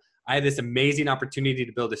 no, I have this amazing opportunity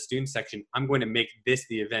to build a student section. I'm going to make this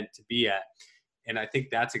the event to be at. And I think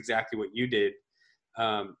that's exactly what you did.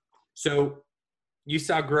 So you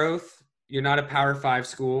saw growth. You're not a Power 5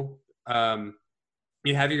 school.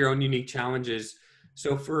 You have your own unique challenges.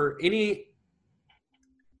 So for any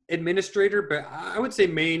administrator, but I would say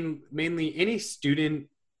mainly any student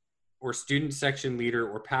or student section leader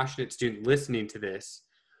or passionate student listening to this,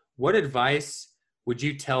 what advice would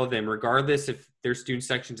you tell them, regardless if their student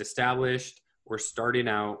section's established or starting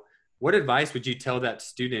out? What advice would you tell that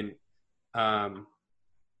student on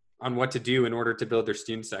what to do in order to build their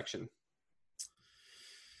student section?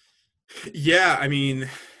 Yeah, I mean,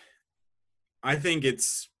 I think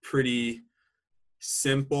it's pretty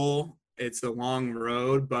simple. It's a long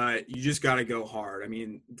road, but you just got to go hard. I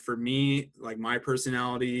mean, for me, like my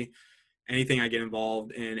personality, anything I get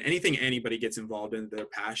involved in, anything anybody gets involved in, they're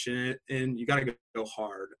passionate in, you got to go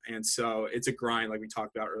hard. And so it's a grind, like we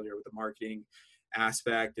talked about earlier with the marketing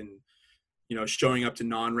aspect and, showing up to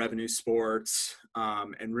non-revenue sports,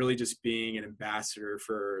 and really just being an ambassador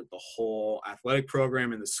for the whole athletic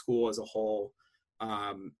program and the school as a whole.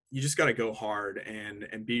 You just got to go hard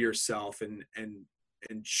and be yourself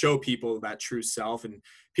and show people that true self, and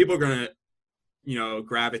people are going to,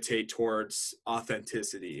 gravitate towards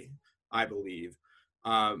authenticity, I believe.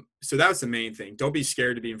 So that was the main thing. Don't be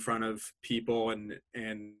scared to be in front of people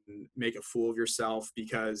and make a fool of yourself,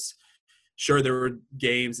 because sure, there were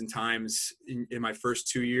games and times in my first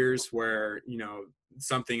 2 years where,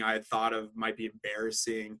 something I had thought of might be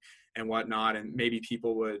embarrassing and whatnot. And maybe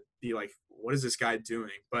people would be like, what is this guy doing?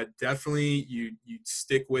 But definitely you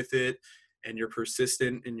stick with it and you're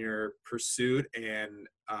persistent in your pursuit, and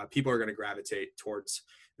people are going to gravitate towards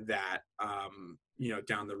that,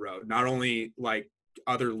 down the road. Not only like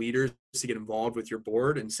other leaders to get involved with your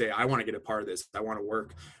board and say, I want to get a part of this. I want to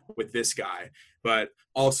work with this guy, but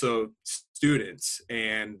also students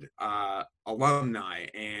and alumni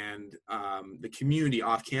and the community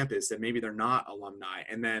off campus that maybe they're not alumni,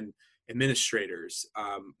 and then administrators,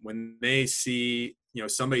 when they see,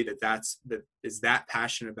 somebody that is that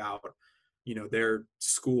passionate about, their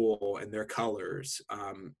school and their colors,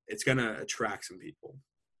 it's going to attract some people.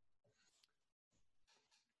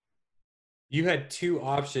 You had two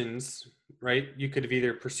options, right? You could have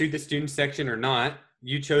either pursued the student section or not.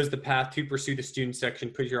 You chose the path to pursue the student section,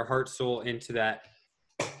 put your heart, soul into that.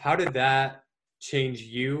 How did that change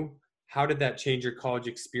you? How did that change your college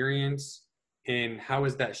experience? And how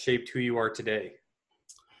has that shaped who you are today?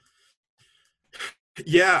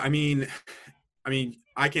 Yeah, I mean,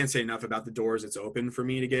 I can't say enough about the doors it's opened for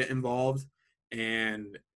me to get involved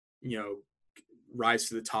and, rise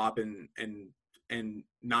to the top and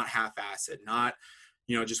not half-ass it, not,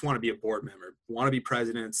 just want to be a board member, want to be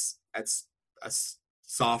presidents at a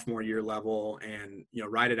sophomore year level and,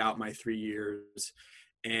 ride it out my 3 years.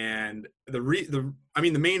 And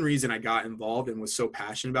the main reason I got involved and was so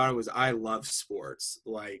passionate about it was I love sports.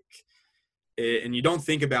 And you don't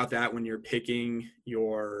think about that when you're picking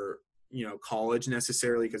your, college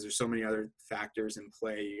necessarily, because there's so many other factors in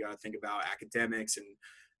play. You got to think about academics and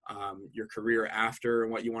your career after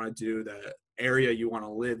and what you want to do, the area you want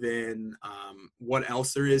to live in, what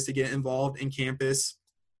else there is to get involved in campus.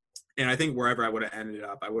 And I think wherever I would have ended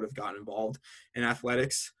up, I would have gotten involved in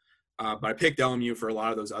athletics. But I picked LMU for a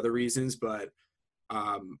lot of those other reasons. But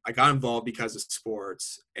I got involved because of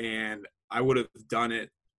sports, and I would have done it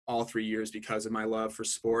all 3 years because of my love for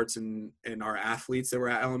sports and our athletes that were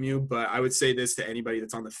at LMU. But I would say this to anybody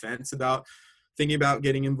that's on the fence about thinking about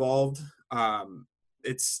getting involved.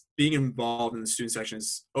 It's being involved in the student section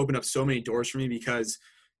has opened up so many doors for me, because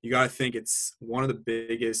you got to think it's one of the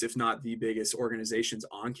biggest, if not the biggest, organizations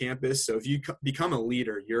on campus. So if you become a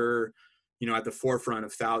leader, you're, at the forefront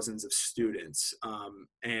of thousands of students.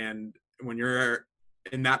 And when you're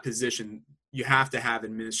in that position, you have to have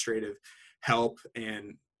administrative help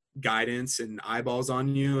and guidance and eyeballs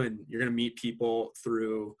on you. And you're going to meet people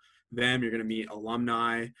through them. You're going to meet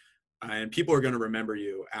alumni. And people are going to remember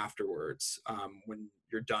you afterwards when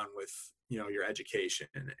you're done with, your education.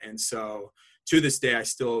 And so to this day, I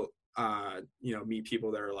still, meet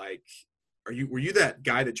people that are like, were you that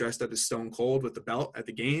guy that dressed up as Stone Cold with the belt at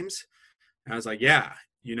the games? And I was like, yeah,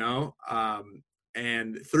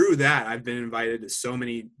 and through that, I've been invited to so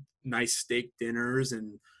many nice steak dinners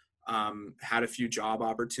and had a few job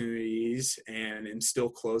opportunities, and am still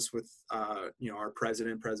close with, our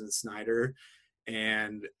President Snyder.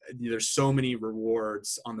 And there's so many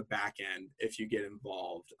rewards on the back end if you get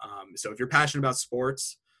involved. So if you're passionate about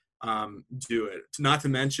sports, do it. Not to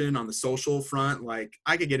mention on the social front, like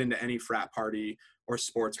I could get into any frat party or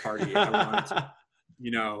sports party I wanted to,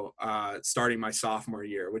 starting my sophomore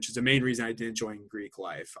year, which is the main reason I didn't join Greek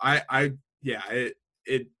life.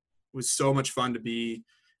 It was so much fun to be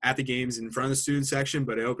at the games in front of the student section,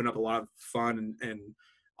 but it opened up a lot of fun and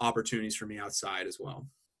opportunities for me outside as well.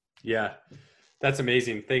 Yeah. That's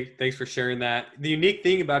amazing. Thanks for sharing that. The unique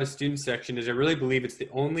thing about a student section is I really believe it's the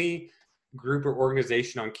only group or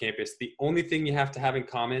organization on campus. The only thing you have to have in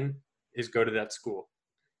common is go to that school.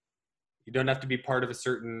 You don't have to be part of a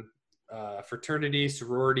certain fraternity,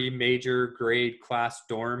 sorority, major, grade, class,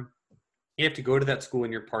 dorm. You have to go to that school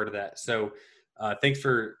and you're part of that. So thanks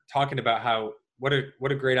for talking about what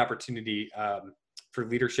a great opportunity for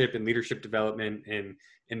leadership and leadership development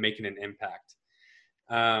and making an impact.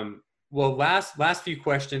 Well, last few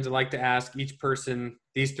questions I'd like to ask each person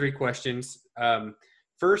these 3 questions.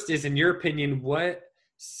 First is, in your opinion, what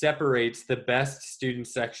separates the best student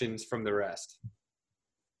sections from the rest?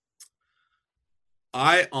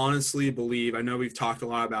 I honestly believe, I know we've talked a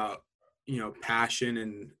lot about, passion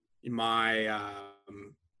and my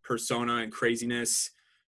persona and craziness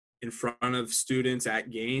in front of students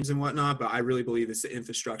at games and whatnot, but I really believe it's the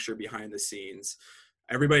infrastructure behind the scenes.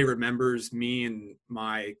 Everybody remembers me and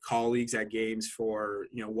my colleagues at games for,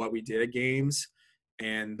 what we did at games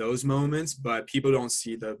and those moments, but people don't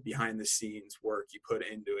see the behind the scenes work you put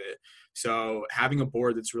into it. So having a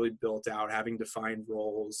board that's really built out, having defined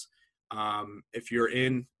roles, if you're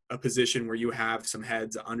in a position where you have some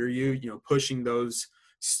heads under you, pushing those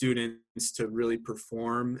students to really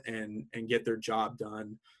perform and get their job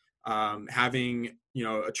done. Having,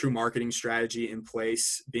 a true marketing strategy in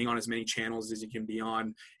place, being on as many channels as you can be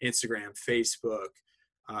on Instagram, Facebook,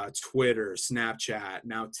 Twitter, Snapchat,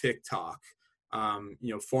 now TikTok,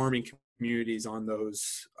 forming communities on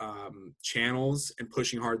those channels and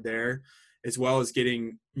pushing hard there. as well as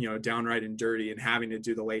getting, downright and dirty and having to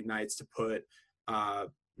do the late nights to put,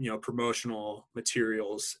 promotional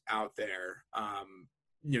materials out there.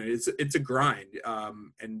 It's a grind,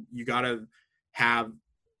 and you got to have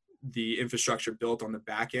the infrastructure built on the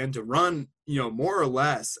back end to run, more or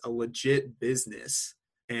less a legit business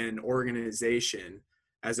and organization,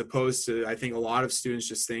 as opposed to, I think a lot of students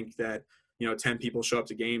just think that, 10 people show up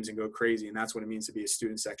to games and go crazy, and that's what it means to be a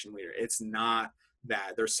student section leader. It's not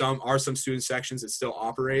that. There's some student sections that still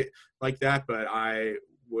operate like that, but I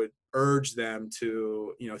would urge them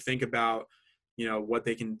to, think about, what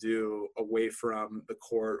they can do away from the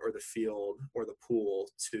court or the field or the pool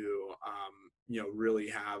to, really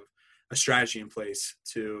have a strategy in place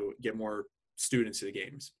to get more students to the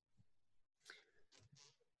games.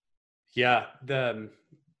 Yeah.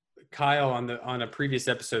 Kyle on a previous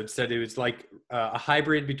episode said it was like a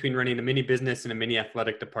hybrid between running a mini business and a mini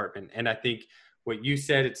athletic department. And I think what you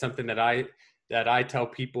said, it's something that I tell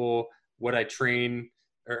people what I train,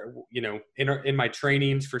 or, in my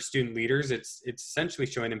trainings for student leaders. It's essentially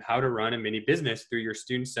showing them how to run a mini business through your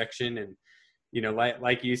student section. And,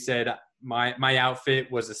 like you said, my outfit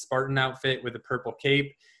was a Spartan outfit with a purple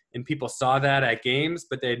cape, and people saw that at games,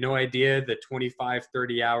 but they had no idea the 25,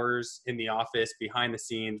 30 hours in the office behind the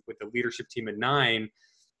scenes with the leadership team of 9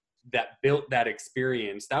 that built that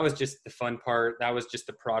experience. That was just the fun part. That was just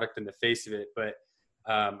the product and the face of it. But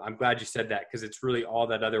I'm glad you said that, because it's really all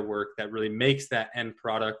that other work that really makes that end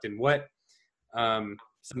product and what some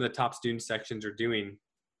of the top student sections are doing.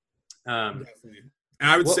 Definitely.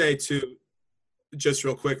 And I would say too, just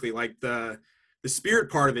real quickly, like the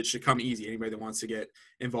spirit part of it should come easy. Anybody that wants to get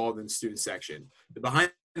involved in the student section, the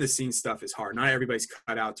behind the scenes stuff is hard. Not everybody's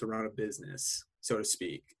cut out to run a business, so to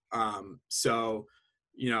speak. So,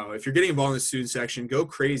 if you're getting involved in the student section, go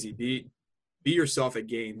crazy, be yourself at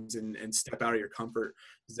games and step out of your comfort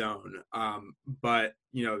zone. But,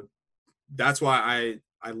 that's why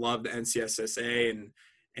I love the NCSSA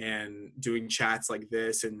and doing chats like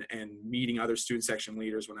this and meeting other student section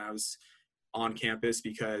leaders when I was on campus,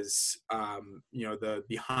 because the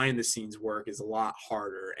behind the scenes work is a lot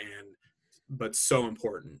harder but so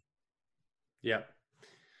important. Yeah,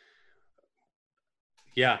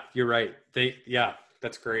 you're right.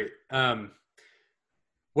 That's great.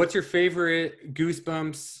 What's your favorite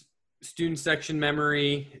Goosebumps student section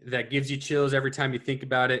memory that gives you chills every time you think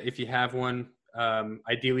about it, if you have one?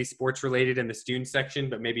 Ideally sports related in the student section,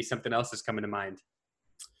 but maybe something else is coming to mind.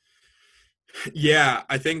 Yeah,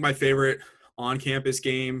 I think my favorite on-campus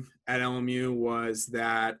game at LMU was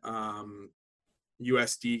that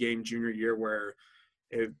USD game junior year, where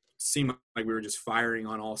it seemed like we were just firing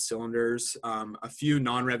on all cylinders. A few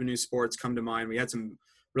non-revenue sports come to mind. We had some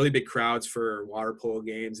really big crowds for water polo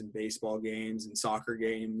games and baseball games and soccer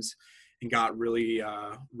games, and got really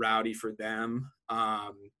rowdy for them.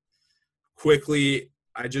 Quickly,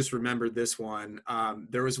 I just remembered this one.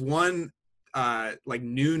 There was one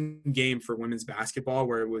noon game for women's basketball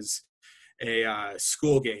where it was a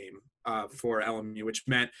school game for LMU, which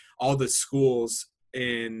meant all the schools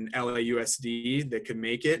in LAUSD that could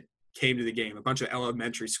make it came to the game, a bunch of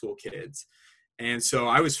elementary school kids. And so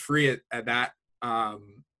I was free at that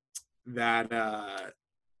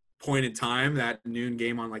point in time, that noon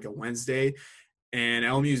game on like a Wednesday, and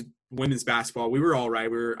LMU's women's basketball, we were all right.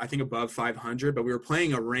 We were, I think, above 500, but we were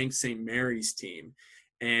playing a ranked St. Mary's team.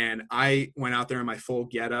 And I went out there in my full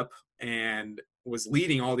getup and was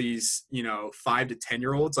leading all these, 5 to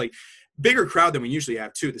 10-year-olds, like bigger crowd than we usually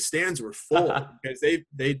have too. The stands were full because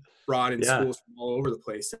they brought in schools from all over the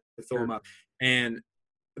place to fill them up. And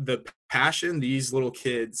the passion these little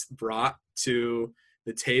kids brought to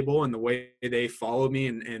the table and the way they followed me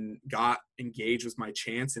and got engaged with my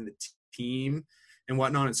chants in the team and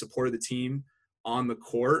whatnot and supported the team on the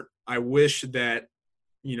court. I wish that,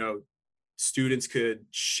 students could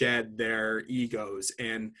shed their egos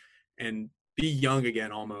and be young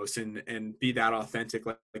again almost and be that authentic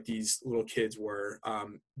like these little kids were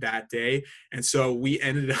that day. And so we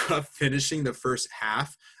ended up finishing the first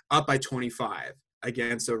half up by 25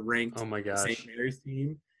 against a ranked St. Mary's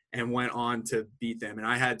team and went on to beat them. And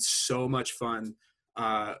I had so much fun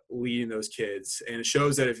leading those kids. And it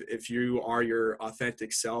shows that if you are your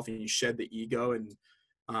authentic self and you shed the ego and,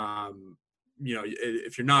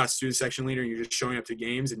 if you're not a student section leader and you're just showing up to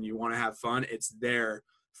games and you want to have fun, it's there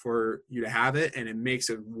for you to have it. And it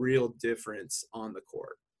makes a real difference on the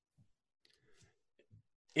court.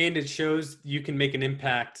 And it shows you can make an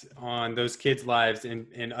impact on those kids' lives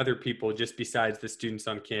and other people just besides the students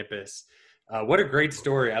on campus. What a great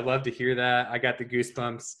story. I love to hear that. I got the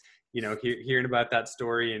goosebumps, hearing about that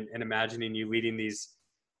story and imagining you leading these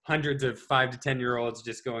hundreds of 5 to 10-year-olds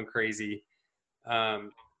just going crazy.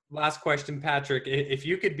 Last question, Patrick. If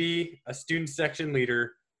you could be a student section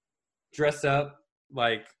leader, dress up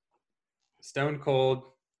like Stone Cold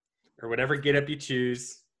or whatever getup you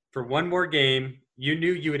choose for one more game, you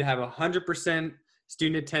knew you would have 100%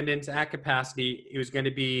 student attendance at capacity. It was going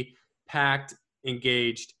to be packed,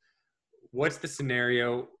 engaged. What's the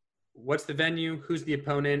scenario? What's the venue? Who's the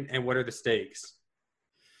opponent? And what are the stakes?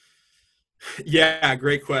 Yeah,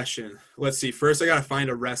 great question. Let's see. First, I got to find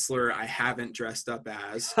a wrestler I haven't dressed up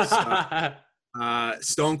as.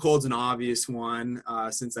 Stone Cold's an obvious one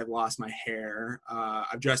since I've lost my hair.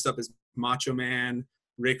 I've dressed up as Macho Man,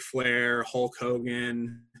 Ric Flair, Hulk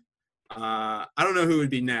Hogan. I don't know who would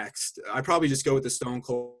be next. I'd probably just go with the Stone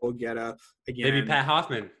Cold getup again. Maybe Pat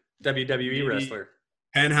Hoffman, WWE wrestler.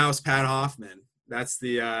 Penthouse Pat Hoffman. That's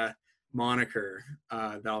the moniker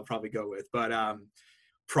that I'll probably go with. But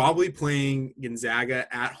probably playing Gonzaga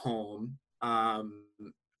at home.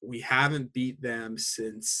 We haven't beat them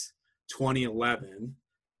since 2011.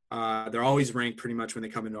 They're always ranked pretty much when they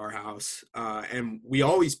come into our house. And we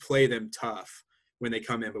always play them tough when they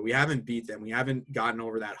come in, but we haven't beat them. We haven't gotten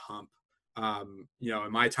over that hump, in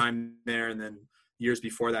my time there and then years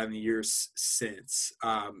before that and the years since.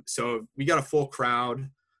 So we got a full crowd.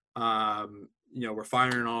 We're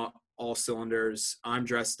firing all cylinders. I'm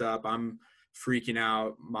dressed up. I'm freaking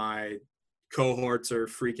out. My cohorts are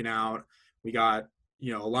freaking out. We got,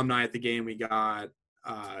 alumni at the game. We got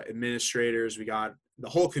administrators. We got the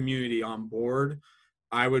whole community on board.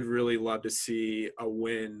 I would really love to see a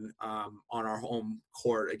win on our home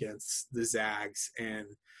court against the Zags and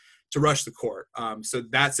to rush the court. So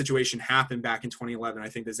that situation happened back in 2011. I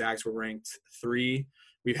think the Zags were ranked 3.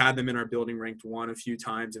 We've had them in our building ranked 1 a few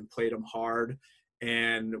times and played them hard.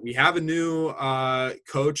 And we have a new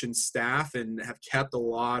coach and staff and have kept a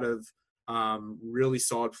lot of really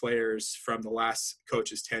solid players from the last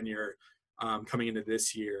coach's tenure coming into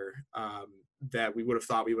this year that we would have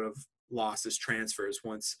thought we would have lost as transfers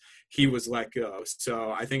once he was let go.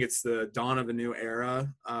 So I think it's the dawn of a new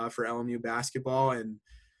era for LMU basketball. And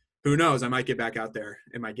who knows, I might get back out there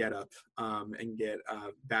in my getup and get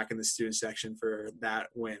back in the student section for that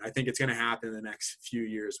win. I think it's going to happen in the next few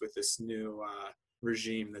years with this new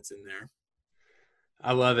regime that's in there.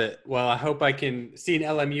 I love it. Well, I hope I can see an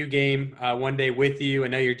LMU game one day with you. I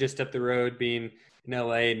know you're just up the road being in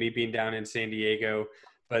LA and me being down in San Diego.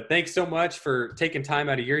 But thanks so much for taking time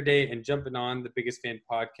out of your day and jumping on the Biggest Fan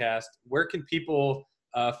podcast. Where can people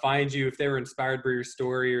find you if they were inspired by your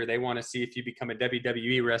story or they want to see if you become a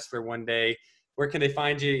WWE wrestler one day? Where can they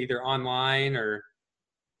find you, either online or?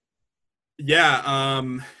 Yeah,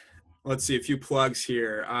 let's see, a few plugs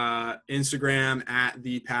here. Instagram at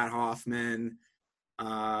the Pat Hoffman,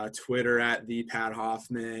 Twitter at the Pat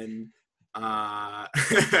Hoffman.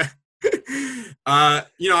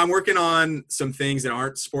 I'm working on some things that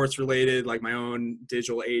aren't sports related, like my own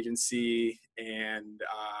digital agency. And,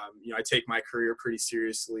 I take my career pretty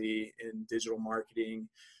seriously in digital marketing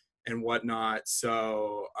and whatnot.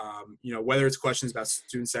 So, whether it's questions about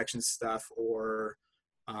student section stuff or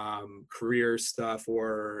career stuff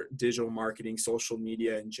or digital marketing, social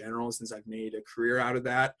media in general, since I've made a career out of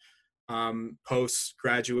that, post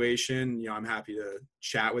graduation, I'm happy to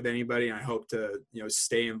chat with anybody. And I hope to,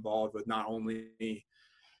 stay involved with not only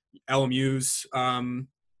LMU's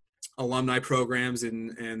alumni programs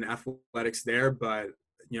and athletics there, but,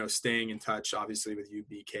 staying in touch obviously with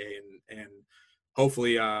UBK and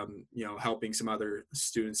hopefully, helping some other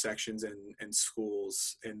student sections and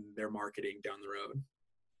schools in their marketing down the road.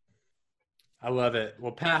 I love it.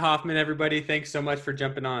 Well, Pat Hoffman, everybody, thanks so much for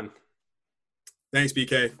jumping on. Thanks,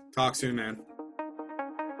 BK. Talk soon, man.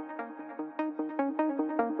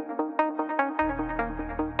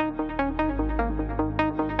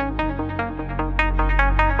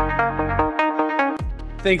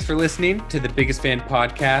 Thanks for listening to the Biggest Fan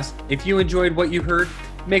podcast. If you enjoyed what you heard,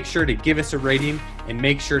 make sure to give us a rating and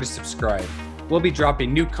make sure to subscribe. We'll be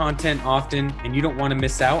dropping new content often, and you don't want to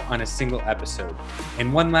miss out on a single episode.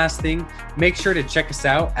 And one last thing, make sure to check us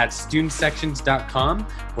out at studentsections.com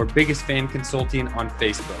or Biggest Fan Consulting on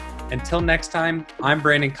Facebook. Until next time, I'm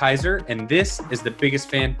Brandon Kaiser, and this is the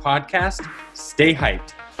Biggest Fan podcast. Stay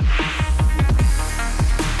hyped.